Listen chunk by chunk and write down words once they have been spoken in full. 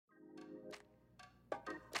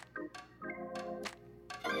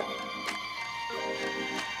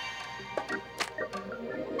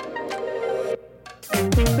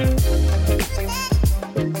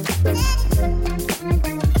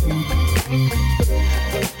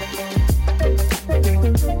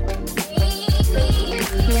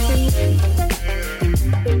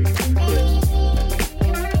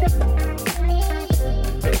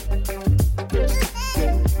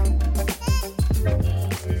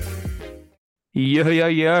Yo, yo,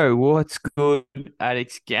 yo, what's good,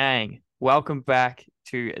 Addicts gang? Welcome back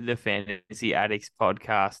to the Fantasy Addicts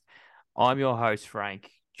podcast. I'm your host, Frank,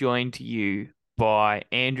 joined to you by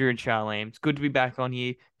Andrew and Charlene. It's good to be back on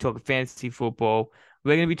here talking fantasy football.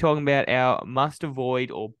 We're going to be talking about our must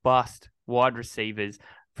avoid or bust wide receivers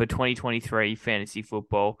for 2023 fantasy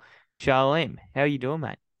football. Charlene, how are you doing,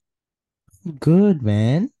 mate? Good,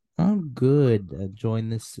 man. I'm good. Enjoying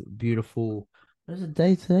this beautiful. What's the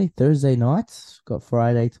day today? Thursday night. Got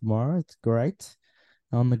Friday tomorrow. It's great.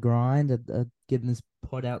 On the grind, getting this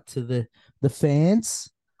pod out to the fans.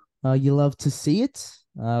 You love to see it.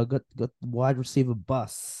 Got wide receiver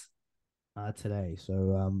bus today,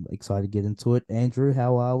 so excited to get into it. Andrew,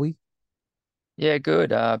 how are we? Yeah, good.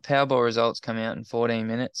 Powerball results come out in 14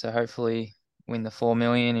 minutes, so hopefully win the 4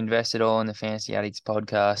 million, invest it all in the Fantasy Addicts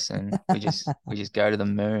podcast, and we just go to the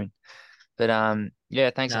moon. But yeah,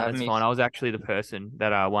 thanks for No, having that's me. fine. I was actually the person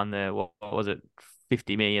that won the, what was it,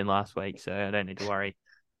 50 million last week, so I don't need to worry.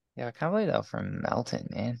 Yeah, I can't believe they're from Melton,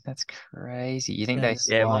 man. That's crazy. You think That they is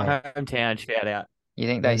Yeah, wild. my hometown, shout out. you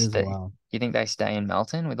think they That is stay wild. you think they stay in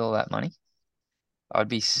Melton with all that money? I'd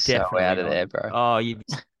be so Definitely out of not. there, bro. Oh, you'd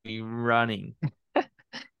be running.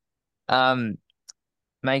 Um,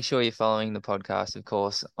 Make sure you're following the podcast, of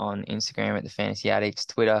course, on Instagram at the Fantasy Addicts,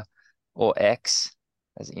 Twitter or X,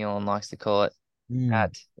 as Elon likes to call it, Mm.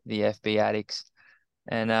 at the FB Addicts.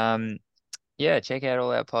 And yeah, check out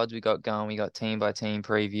all our pods we got going. We got team by team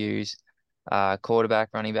previews, quarterback,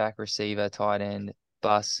 running back, receiver, tight end,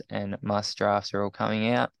 bus, and must drafts are all coming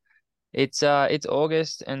out. It's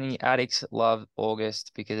August and the addicts love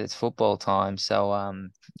August because it's football time. So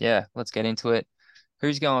yeah, let's get into it.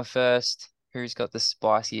 Who's going first? Who's got the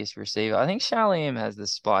spiciest receiver? I think Charliam has the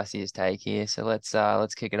spiciest take here. So let's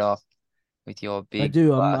kick it off with your I big do.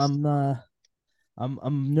 blast.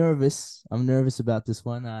 I'm nervous. I'm nervous about this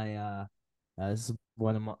one. This is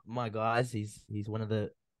one of my guys. He's one of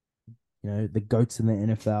the goats in the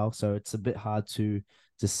NFL. So it's a bit hard to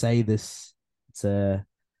say this to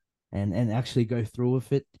and actually go through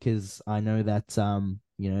with it because I know that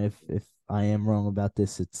if I am wrong about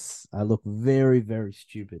this, I look very very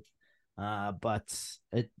stupid. But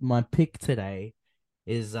my pick today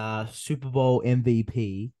is Super Bowl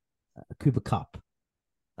MVP Cooper Cup.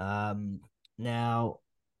 Um, Now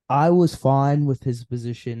I was fine with his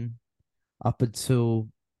position up until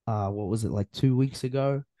what was it, like 2 weeks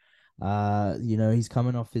ago? He's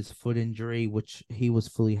coming off his foot injury, which he was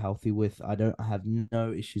fully healthy with. I have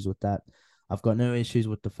no issues with that. I've got no issues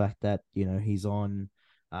with the fact that, he's on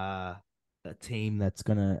uh a team that's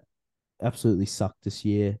gonna absolutely suck this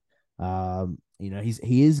year.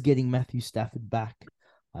 He is getting Matthew Stafford back.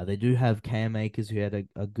 They do have Cam Akers who had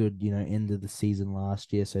a good end of the season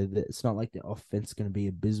last year, so it's not like the offense is going to be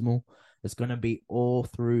abysmal. It's going to be all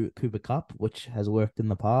through Cooper Cup, which has worked in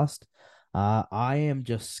the past. I am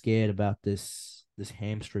just scared about this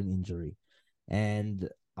hamstring injury, and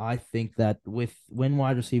I think that with when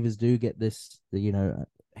wide receivers do get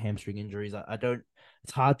hamstring injuries, I don't.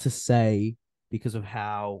 It's hard to say because of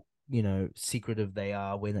how secretive they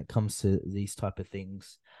are when it comes to these type of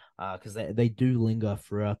things because they do linger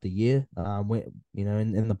throughout the year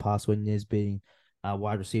in the past when there's been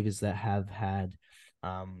wide receivers that have had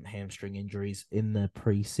hamstring injuries in the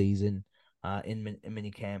preseason in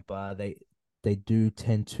minicamp they do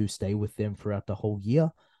tend to stay with them throughout the whole year,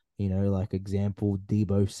 like example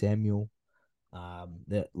Debo Samuel.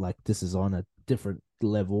 That like this is on a different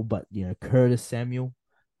level, but Curtis Samuel,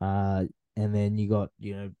 uh, and then you got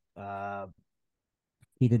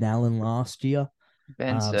Keenan Allen last year.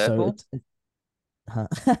 Ben So Serple. uh,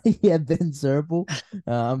 yeah, Ben Serple.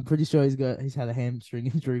 I'm pretty sure he's had a hamstring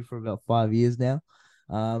injury for about 5 years now.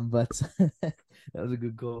 But that was a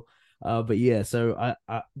good call. But yeah, so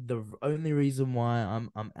the only reason why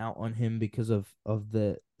I'm out on him because of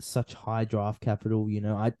the such high draft capital.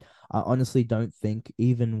 I honestly don't think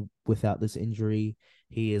even without this injury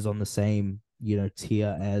he is on the same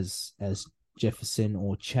tier as Jefferson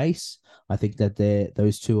or Chase. I think that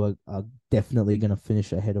those two are definitely going to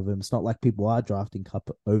finish ahead of him. It's not like people are drafting Cup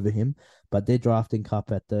over him, but they're drafting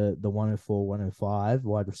Cup at the 104, 105,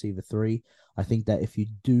 wide receiver three. I think that if you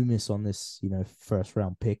do miss on this, first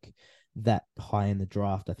round pick that high in the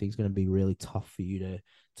draft, I think it's going to be really tough for you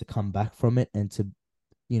to come back from it and to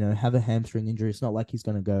have a hamstring injury. It's not like he's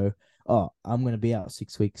going to go, oh, I'm going to be out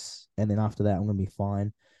 6 weeks and then after that I'm going to be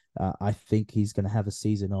fine. I think he's going to have a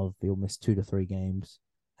season of he'll miss 2 to 3 games,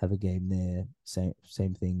 have a game there,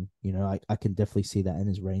 same thing. I can definitely see that in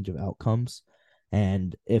his range of outcomes.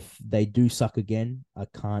 And if they do suck again,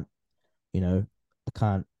 you know, I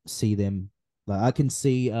can't see them. Like I can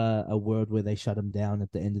see a world where they shut him down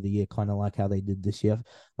at the end of the year, kind of like how they did this year.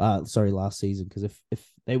 Sorry, last season. Because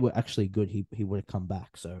if they were actually good, he would have come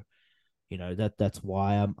back. So that's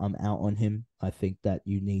why I'm out on him. I think that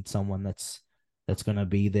you need someone that's gonna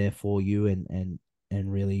be there for you and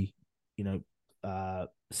really,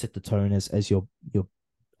 set the tone as your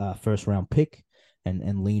first round pick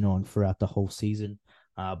and lean on throughout the whole season.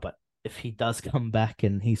 But if he does come back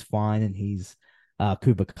and he's fine and he's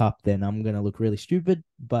Cooper Cup, then I'm gonna look really stupid.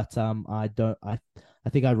 But I don't. I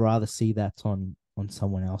think I'd rather see that on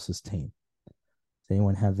someone else's team. Does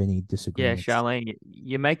anyone have any Yeah, disagreements? Charlene,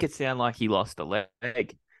 you make it sound like he lost a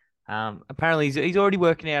leg. Apparently he's already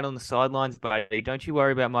working out on the sidelines, buddy. Don't you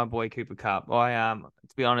worry about my boy Cooper Cup.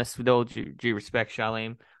 To be honest, with all due respect,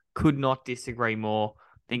 Charlene, could not disagree more.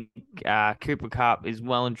 I think Cooper Cup is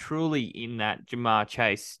well and truly in that Jamar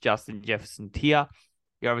Chase, Justin Jefferson tier.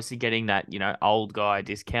 You're obviously getting that, old guy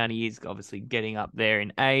discount. He is obviously getting up there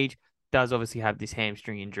in age. Does obviously have this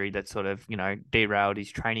hamstring injury that sort of, derailed his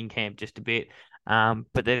training camp just a bit. But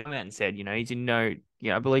they come out and said, he's in no,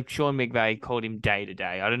 I believe Sean McVay called him day to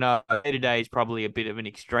day. I don't know. Day to day is probably a bit of an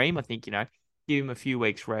extreme. I think, give him a few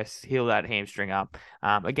weeks rest, heal that hamstring up.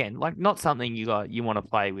 Again, like not something you want to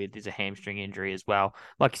play with is a hamstring injury as well.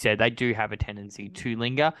 Like you said, they do have a tendency to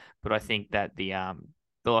linger, but I think that the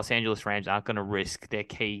Los Angeles Rams aren't going to risk their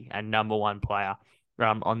key and number one player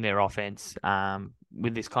on their offense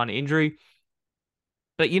with this kind of injury.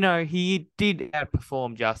 But he did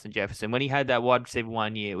outperform Justin Jefferson when he had that wide receiver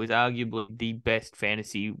 1 year. It was arguably the best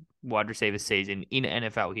fantasy wide receiver season in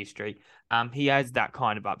NFL history. He has that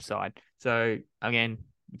kind of upside. So again,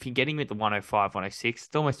 if you get him at the 105, 106,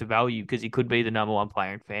 it's almost a value because he could be the number one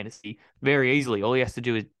player in fantasy very easily. All he has to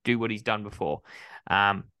do is do what he's done before.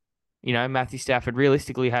 Um, Matthew Stafford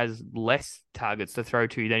realistically has less targets to throw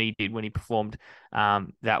to than he did when he performed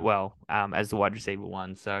that well as the wide receiver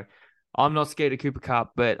one. So I'm not scared of Cooper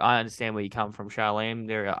Cup, but I understand where you come from, Charlene.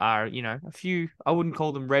 There are, a few, I wouldn't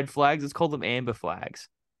call them red flags, let's call them amber flags.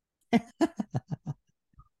 I'm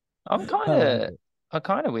kind I like of it. I'm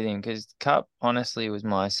kind of with him because Cup honestly was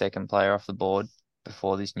my second player off the board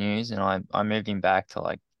before this news, and I moved him back to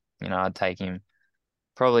like, I'd take him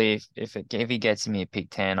probably if he gets me a pick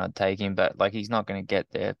 10, I'd take him, but like he's not going to get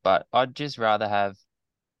there. But I'd just rather have,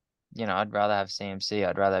 I'd rather have CMC,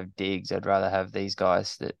 I'd rather have Diggs, I'd rather have these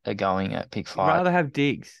guys that are going at pick You'd five. rather have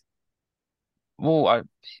Diggs. Well,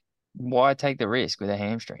 why take the risk with a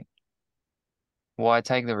hamstring? Why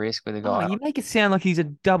take the risk with a Oh, guy? you make it sound like he's a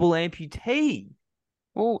double amputee.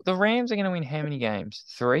 Well, the Rams are going to win how many games?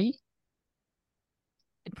 Three? It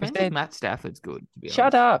If depends if they're Matt Stafford's good, to be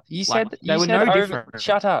Shut honest. up. Like, You they were said no over different.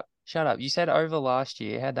 shut up. Shut up. You said over last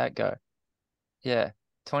year. How'd that go? Yeah.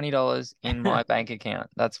 $20 in my bank account.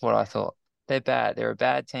 That's what I thought. They're bad. They're a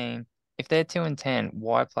bad team. If they're 2-10,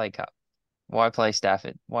 why play Cup? Why play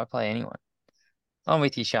Stafford? Why play anyone? I'm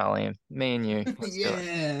with you, Charlene. Me and you. Let's do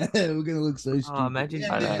it. Yeah, we're gonna look so Oh, stupid. imagine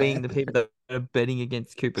I know. being the people that are betting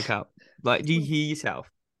against Cooper Cup. Like, do you hear yourself?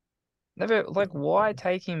 No, but like, why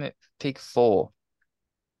take him at pick 4?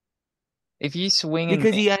 If you swing and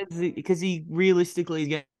miss, Because he realistically is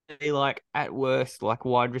going to be like at worst like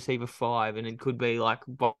wide receiver 5, and it could be like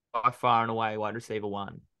by far and away wide receiver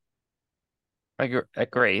 1.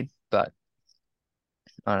 agreed, but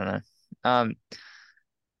I don't know. Um,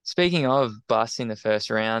 Speaking of busts in the first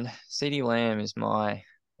round, CeeDee Lamb is my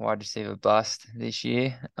wide receiver bust this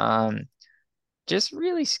year. Just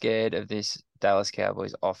really scared of this Dallas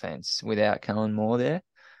Cowboys offense without Kellen Moore there.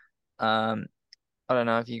 Um, I don't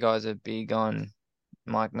know if you guys are big on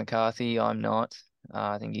Mike McCarthy. I'm not.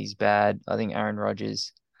 I think he's bad. I think Aaron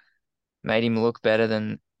Rodgers made him look better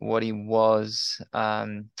than what he was.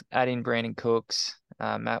 Add in Brandon Cooks.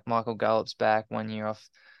 Michael Gallup's back 1 year off,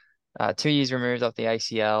 2 years removed off the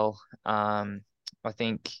ACL. I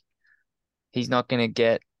think he's not going to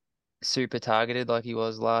get super targeted like he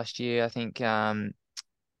was last year. I think I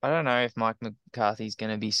don't know if Mike McCarthy's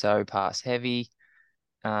going to be so pass heavy.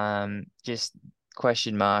 Just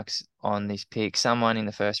question marks on this pick. Someone in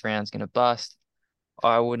the first round is going to bust.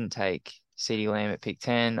 I wouldn't take CeeDee Lamb at pick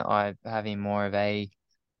 10. I have him more of a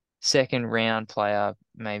second round player,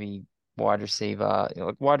 maybe wide receiver.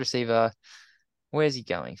 Like wide receiver, where's he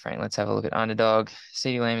going, Frank? Let's have a look at underdog.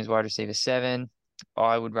 CeeDee Lamb is wide receiver 7.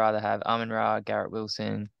 I would rather have Amon-Ra, Garrett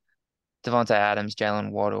Wilson, Devontae Adams, Jalen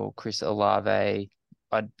Waddle, Chris Olave.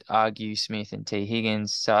 I'd argue Smith and T.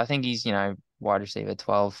 Higgins. So I think he's, wide receiver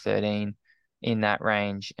 12, 13 in that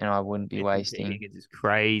range, and I wouldn't be Smith and T wasting. Higgins is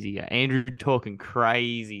crazy. Andrew talking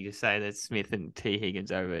crazy to say that Smith and T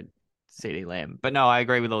Higgins over CD Lamb. But no, I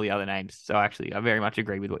agree with all the other names. So actually, I very much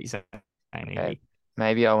agree with what you're saying, Okay. Andy.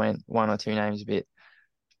 maybe I went one or two names a bit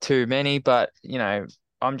too many, but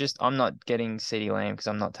I'm not getting CeeDee Lamb because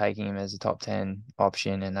I'm not taking him as a top 10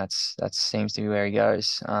 option, and that seems to be where he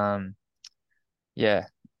goes. Yeah,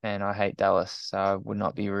 and I hate Dallas, so I would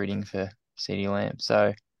not be rooting for CeeDee Lamb.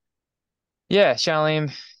 So yeah,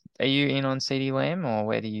 Charlene, are you in on CeeDee Lamb, or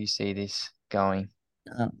where do you see this going?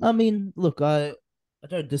 I mean, look, I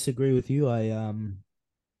don't disagree with you. I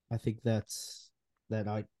think that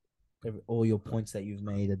I all your points that you've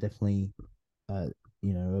made are definitely uh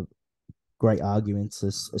you know great arguments,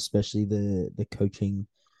 especially the coaching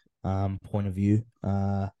point of view.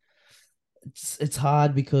 It's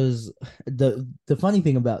hard because the funny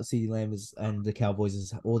thing about CeeDee Lamb is and the Cowboys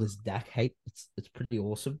is all this Dak hate. It's pretty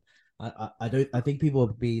awesome. I don't I think people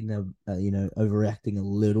have been overreacting a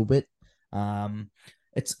little bit. Um,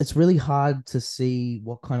 it's really hard to see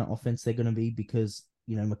what kind of offense they're going to be because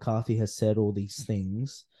McCarthy has said all these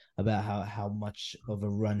things about how much of a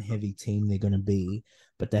run heavy team they're going to be,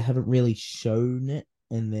 but they haven't really shown it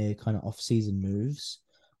in their kind of off season moves.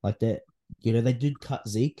 Like that, they did cut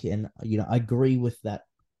Zeke, and I agree with that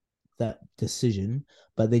decision,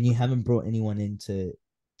 but then you haven't brought anyone in to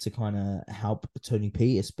kind of help Tony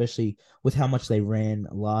P, especially with how much they ran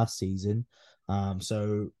last season.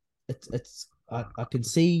 So I can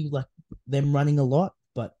see like them running a lot,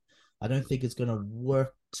 but I don't think it's gonna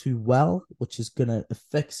work too well, which is gonna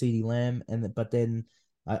affect CeeDee Lamb. But then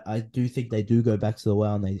I do think they do go back to the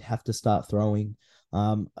well and they have to start throwing.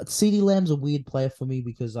 CeeDee Lamb's a weird player for me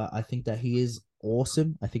because I think that he is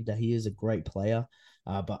awesome. I think that he is a great player.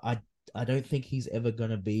 But I don't think he's ever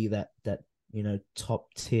gonna be that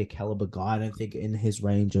top tier caliber guy. I don't think in his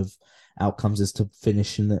range of outcomes is to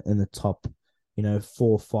finish in the top 4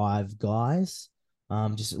 or 5 guys.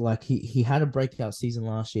 Just like he had a breakout season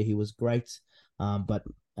last year, he was great. But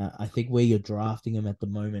I think where you're drafting him at the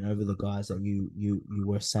moment over the guys that you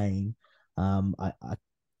were saying, I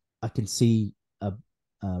can see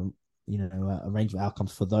um a range of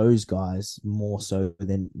outcomes for those guys more so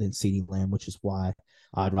than CeeDee Lamb, which is why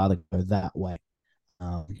I'd rather go that way.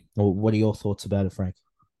 Well, what are your thoughts about it, Frank?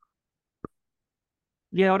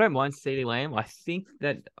 Yeah, I don't mind CeeDee Lamb. I think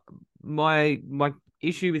that my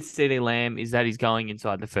issue with CeeDee Lamb is that he's going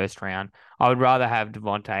inside the first round. I would rather have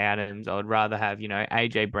Devontae Adams. I would rather have,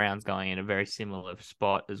 AJ Brown's going in a very similar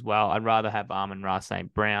spot as well. I'd rather have Amon-Ra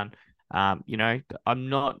St. Brown. I'm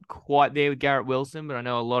not quite there with Garrett Wilson, but I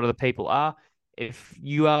know a lot of the people are. If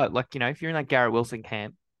you are like, if you're in that Garrett Wilson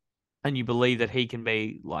camp and you believe that he can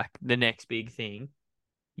be like the next big thing,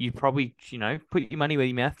 you probably, put your money where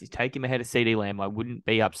your mouth is. Take him ahead of CeeDee Lamb. I wouldn't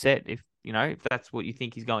be upset if that's what you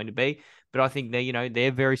think he's going to be. But I think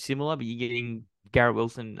they're very similar, but you're getting Garrett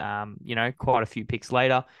Wilson, quite a few picks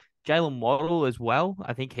later. Jalen Waddle as well.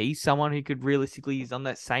 I think he's someone who could realistically is on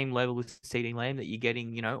that same level as CeeDee Lamb that you're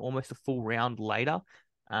getting, almost a full round later.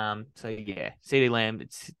 So yeah, CeeDee Lamb,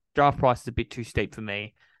 its draft price is a bit too steep for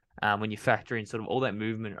me. When you factor in sort of all that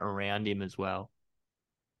movement around him as well.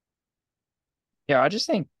 Yeah, I just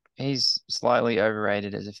think he's slightly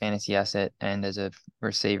overrated as a fantasy asset and as a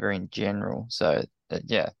receiver in general. So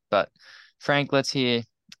yeah, but Frank, let's hear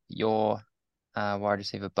your wide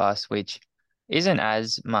receiver bust, which isn't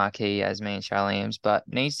as marquee as me and Charliam's, but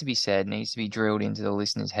needs to be said, needs to be drilled into the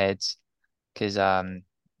listeners' heads because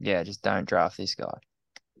yeah, just don't draft this guy.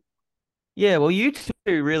 Yeah, well, you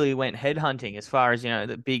two really went headhunting as far as,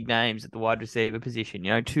 the big names at the wide receiver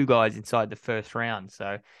position, two guys inside the first round.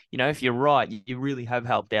 So, if you're right, you really have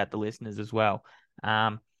helped out the listeners as well.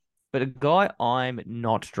 But a guy I'm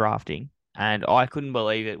not drafting, and I couldn't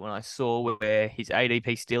believe it when I saw where his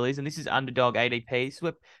ADP still is, and this is underdog ADP, so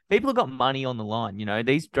where people have got money on the line.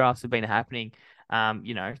 These drafts have been happening,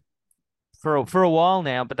 for a while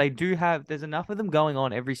now, but there's enough of them going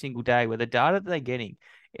on every single day where the data that they're getting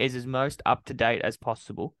is as most up to date as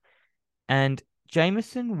possible. And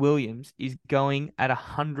Jameson Williams is going at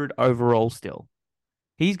 100 overall still.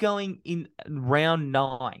 He's going in round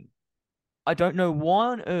 9. I don't know why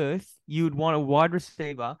on earth you would want a wide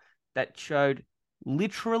receiver that showed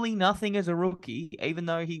literally nothing as a rookie, even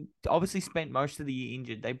though he obviously spent most of the year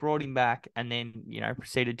injured. They brought him back and then,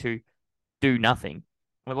 proceeded to do nothing.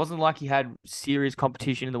 It wasn't like he had serious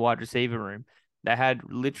competition in the wide receiver room. They had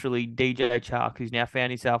literally DJ Chark, who's now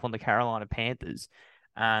found himself on the Carolina Panthers,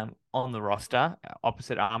 on the roster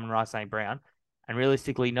opposite Amon-Ra St. Brown. And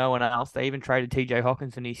realistically, no one else. They even traded TJ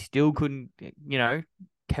Hawkinson. He still couldn't,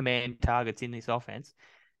 command targets in this offense.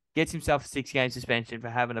 Gets himself a 6-game suspension for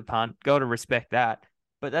having a punt. Got to respect that.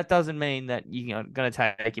 But that doesn't mean that you're going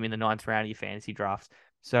to take him in the 9th round of your fantasy drafts.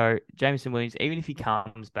 So Jameson Williams, even if he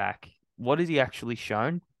comes back, what has he actually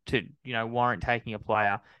shown to, warrant taking a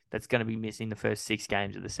player that's going to be missing the first 6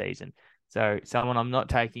 games of the season. So someone I'm not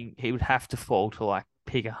taking, he would have to fall to like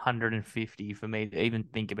pick 150 for me to even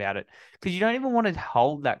think about it, because you don't even want to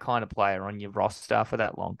hold that kind of player on your roster for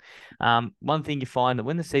that long. One thing you find that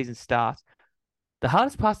when the season starts, the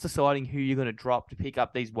hardest part's deciding who you're going to drop to pick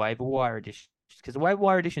up these waiver wire additions, because the waiver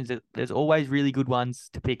wire additions, there's always really good ones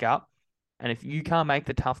to pick up. And if you can't make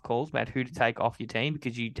the tough calls about who to take off your team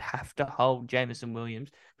because you have to hold Jameson Williams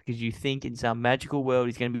because you think in some magical world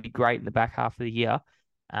he's going to be great in the back half of the year,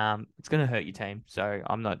 it's going to hurt your team. So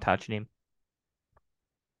I'm not touching him.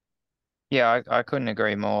 Yeah, I couldn't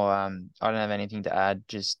agree more. I don't have anything to add.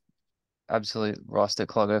 Just absolute roster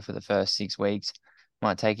clogger for the first 6 weeks.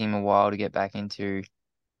 Might take him a while to get back into,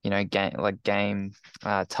 game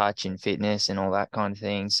touch and fitness and all that kind of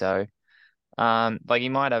thing. So, like he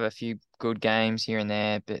might have a few good games here and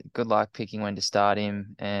there, but good luck picking when to start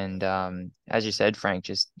him. And as you said, Frank,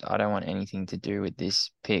 just I don't want anything to do with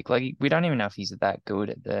this pick. Like we don't even know if he's that good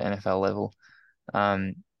at the NFL level.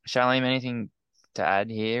 Charlene, anything to add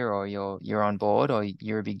here, or you're on board, or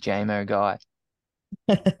you're a big JMO guy?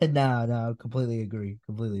 No, completely agree.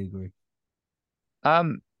 Completely agree.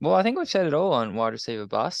 Well, I think we've said it all on wide receiver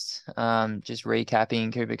busts. Just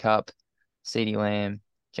recapping Cooper Cup, CeeDee Lamb,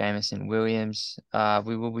 Jameson Williams.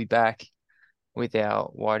 We will be back with our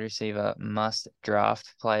wide receiver must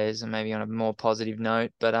draft players, and maybe on a more positive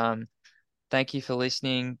note. But thank you for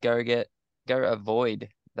listening. Go avoid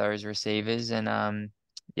those receivers, and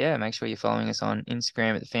yeah, make sure you're following us on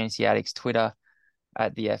Instagram at the Fantasy Addicts, Twitter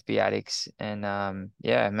at the FB Addicts, and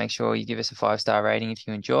yeah, make sure you give us a 5-star rating if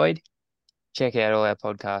you enjoyed. Check out all our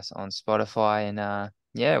podcasts on Spotify, and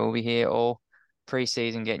yeah, we'll be here all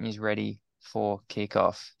pre-season getting you ready for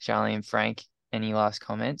kickoff. Charlie and Frank, any last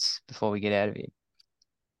comments before we get out of here?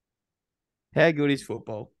 How good is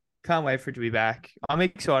football? Can't wait for it to be back. I'm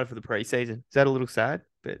excited for the preseason. Is that a little sad?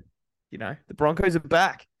 But, the Broncos are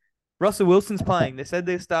back. Russell Wilson's playing. They said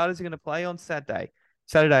their starters are going to play on Saturday,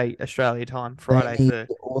 Australia time, Friday They need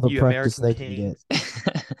for all the you practice American they can get.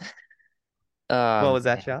 kings. What was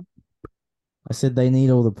that, Char? I said they need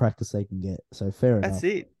all the practice they can get. So fair That's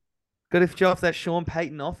enough. it. Got to show off that Sean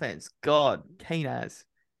Payton offense. God, keen as.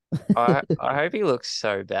 I hope he looks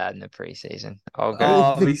so bad in the preseason. I'll go.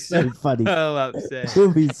 Oh, It'll be so funny. so upset.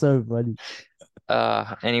 It'll be so funny.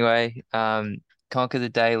 Anyway, conquer the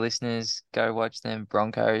day, listeners. Go watch them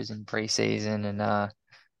Broncos in preseason, and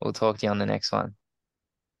we'll talk to you on the next one.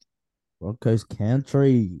 Broncos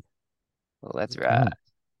country. Well, let's Good ride. time.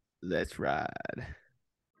 Let's ride.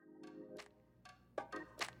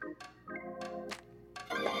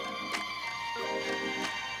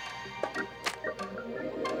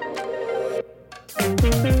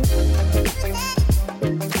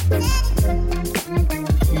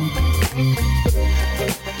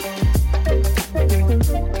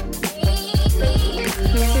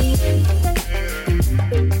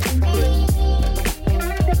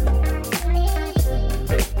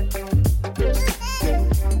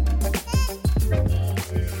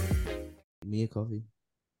 Me a coffee.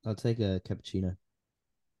 I'll take a cappuccino.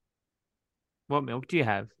 What milk do you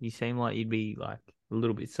have? You seem like you'd be like a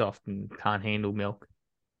little bit soft and can't handle milk.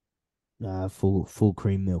 Full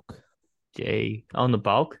cream milk. Gee, on the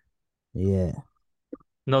bulk, Yeah.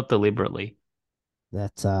 not deliberately.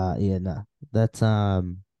 That's yeah, nah. That's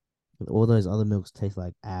all those other milks taste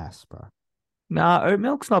like ass, bro. Nah, oat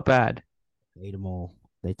milk's not bad. Eat them all.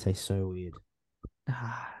 They taste so weird.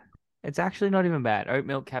 It's actually not even bad. Oat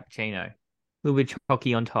milk cappuccino, a little bit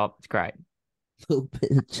chalky on top. It's great. A little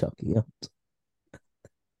bit of chucky up.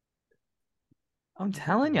 I'm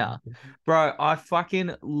telling you, bro, I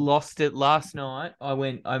fucking lost it last night.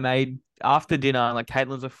 I made after dinner, like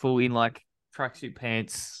Caitlin's like full in like tracksuit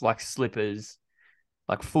pants, like slippers,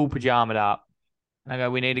 like full pajamaed up. And I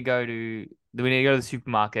go, we need to go to the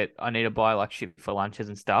supermarket. I need to buy like shit for lunches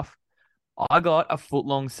and stuff. I got a foot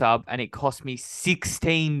long sub and it cost me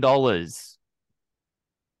 $16.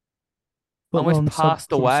 Almost passed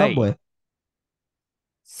From away. Subway.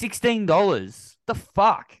 $16. The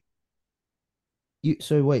fuck?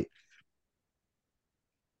 So wait.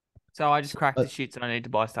 So I just cracked Uh, the shits and I need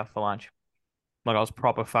to buy stuff for lunch. Like I was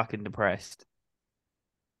proper fucking depressed.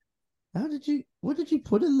 What did you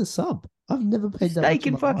put in the sub? I've never paid that much Steak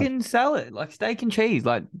in and my life. fucking salad, like steak and cheese,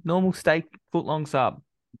 like normal steak foot long sub.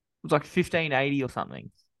 It was like $15.80 or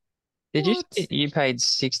something. Did you What? say you paid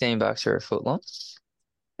 $16 for a footlong?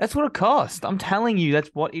 That's what it cost. I'm telling you, that's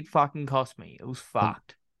what it fucking cost me. It was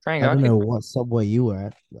fucked. Frank, I I don't could know what Subway you were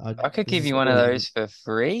at. I could This give is you one of Subway. those for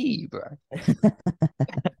free, bro.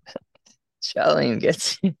 Charlie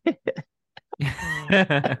gets Man,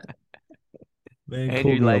 call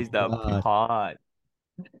Andrew me a lays up bard. hard.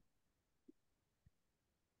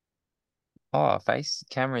 Oh, face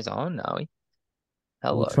camera's on, are we?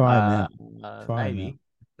 We'll Hello. try him out. Try him out. Maybe.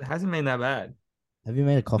 It hasn't been that bad. Have you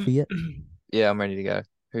made a coffee yet? Yeah, I'm ready to go.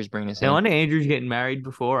 Who's bringing us No in? wonder Andrew's getting married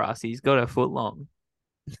before us. He's got a foot long.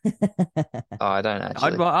 Oh, I don't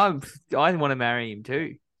actually. I want to marry him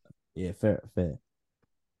too. Yeah, fair, fair.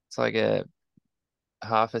 It's like a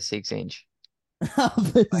half a 6 inch.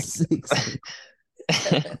 Half a Like, 6.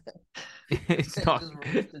 it's not. Just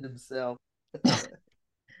roasted himself. It's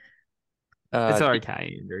Uh,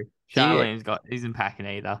 okay, Andrew. do you? Charlene's got isn't packing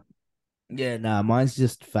either. Yeah, nah, mine's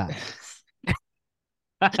just fat.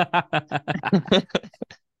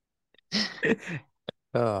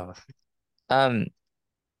 Oh. Um,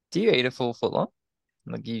 do you eat a full foot long?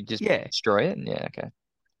 Like you just Yeah, destroy it? Yeah, okay.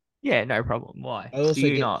 yeah, no problem. Why I do also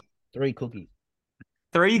you get not? 3 cookies.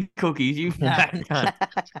 3 cookies, you fat cunt.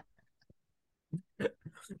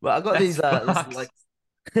 Well, I got That's these this fucked.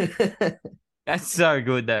 like That's so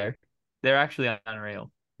good though. They're actually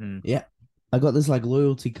unreal. Hmm. yeah. I got this like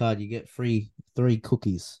loyalty card. You get free 3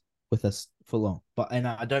 cookies with us for long. And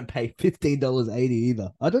I don't pay $15.80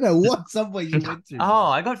 either. I don't know what subway you went to, Oh, bro.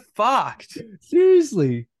 I got fucked.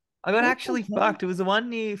 Seriously. I got What the actually hell? fucked. It was the one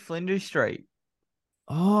near Flinders Street.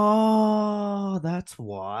 Oh, that's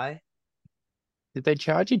why. Did they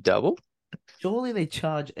charge you double? Surely they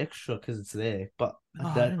charge extra because it's there, but Oh,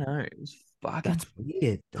 I that don't know. It was fucking that's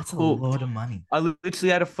weird. That's a cooked. lot of money. I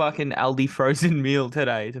literally had a fucking Aldi frozen meal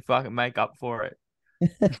today to fucking make up for it.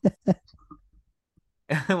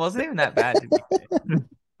 It wasn't even that bad to be fair.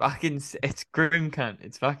 Fucking, it's grim, cunt.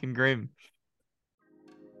 It's fucking grim.